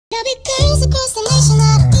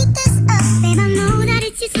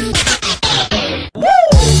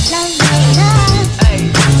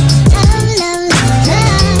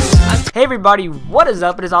everybody, what is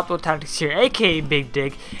up? It is Optimal Tactics here, aka Big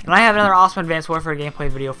Dig, and I have another awesome Advanced Warfare gameplay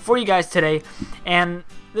video for you guys today. And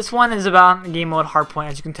this one is about game mode hardpoint,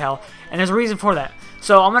 as you can tell, and there's a reason for that.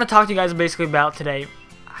 So I'm going to talk to you guys basically about today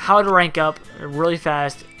how to rank up really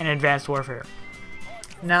fast in Advanced Warfare.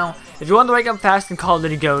 Now, if you want to rank up fast in Call of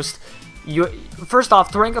Duty Ghost, first off,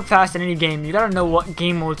 to rank up fast in any game, you gotta know what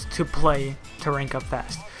game modes to play to rank up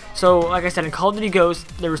fast. So, like I said, in Call of Duty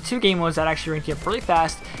Ghost, there was two game modes that actually ranked you up really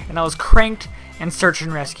fast, and that was Cranked and Search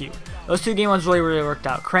and Rescue. Those two game modes really worked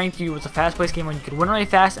out. Cranked was a fast-paced game where you could win really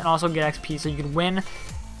fast and also get XP, so you could win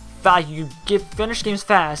fast, you could finish games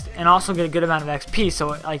fast and also get a good amount of XP.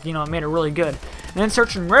 So, like, you know, it made it really good. And then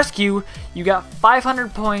Search and Rescue, you got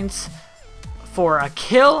 500 points for a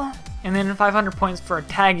kill, and then 500 points for a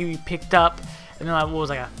tag you picked up, and then what was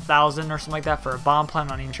like 1,000 or something like that for a bomb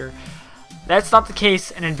plant. I'm not even sure. That's not the case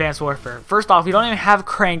in Advanced Warfare. First off, we don't even have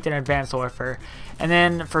Cranked in Advanced Warfare. And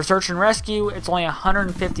then for Search and Rescue, it's only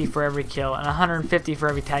 150 for every kill and 150 for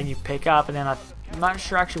every tag you pick up. And then I'm not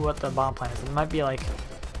sure actually what the bomb plant is. It might be like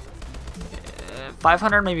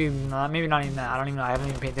 500, maybe not even that. I don't even know. I haven't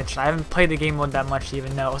even paid attention. I haven't played the game mode that much to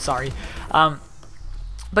even know. Sorry.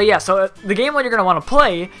 But yeah, so the game mode you're gonna want to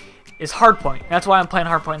play is Hardpoint. That's why I'm playing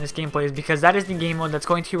Hardpoint in this gameplay, is because that is the game mode that's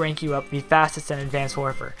going to rank you up the fastest in Advanced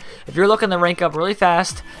Warfare. If you're looking to rank up really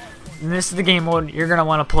fast, then this is the game mode you're going to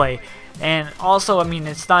want to play. And also, I mean,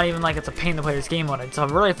 it's not even like it's a pain to play this game mode. It's a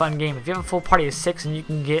really fun game. If you have a full party of 6 and you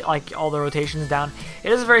can get like all the rotations down,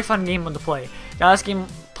 it is a very fun game mode to play. Now, this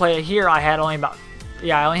gameplay here, I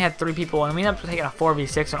only had 3 people, and we ended up taking a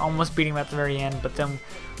 4v6 and almost beating them at the very end, but then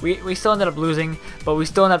we still ended up losing, but we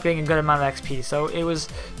still ended up getting a good amount of XP, so it was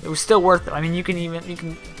still worth it. I mean, you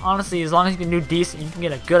can honestly, as long as you can do decent, you can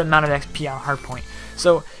get a good amount of XP on Hardpoint.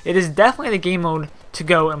 So it is definitely the game mode to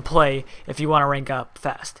go and play if you want to rank up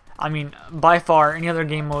fast. I mean, by far, any other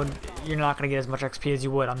game mode, you're not going to get as much XP as you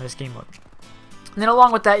would on this game mode. And then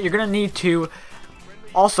along with that, you're going to need to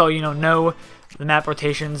also, you know the map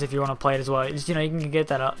rotations if you want to play it as well. Just, you know, you can get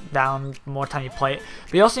that down the more time you play it.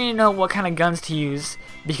 But you also need to know what kind of guns to use,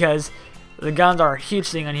 because the guns are a huge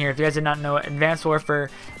thing on here. If you guys did not know it, Advanced Warfare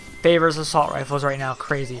favors assault rifles right now,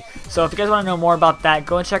 crazy. So if you guys want to know more about that,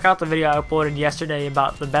 go and check out the video I uploaded yesterday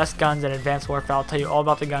about the best guns in Advanced Warfare. I'll tell you all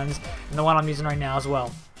about the guns and the one I'm using right now as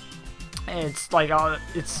well. It's like,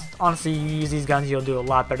 it's honestly, you use these guns, you'll do a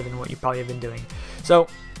lot better than what you probably have been doing. So,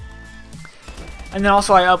 and then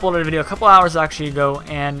also I uploaded a video a couple hours actually ago,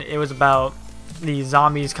 and it was about the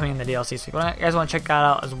zombies coming in the DLC. So if you guys want to check that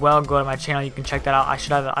out as well, go to my channel, you can check that out.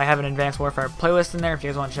 I have an Advanced Warfare playlist in there. If you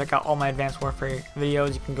guys want to check out all my Advanced Warfare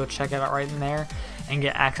videos, you can go check it out right in there and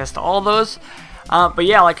get access to all of those. But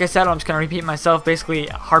yeah, like I said, I'm just going to repeat myself. Basically,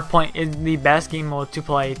 Hardpoint is the best game mode to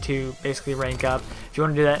play to basically rank up if you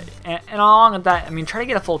want to do that. And along with that, I mean, try to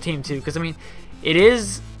get a full team too, because I mean, it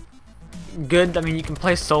is good. I mean, you can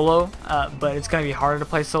play solo, but it's going to be harder to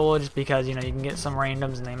play solo just because, you know, you can get some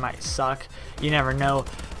randoms and they might suck. You never know.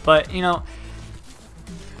 But, you know,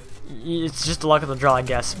 it's just the luck of the draw, I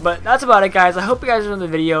guess. But that's about it, guys. I hope you guys enjoyed the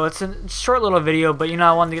video. It's a short little video, but, you know,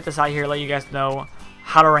 I wanted to get this out here, let you guys know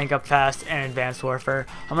how to rank up fast in Advanced Warfare.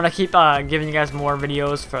 I'm going to keep giving you guys more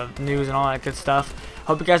videos for news and all that good stuff.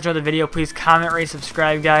 Hope you guys enjoyed the video. Please comment, rate,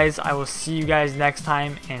 subscribe, guys. I will see you guys next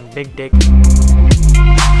time, and Big Dig.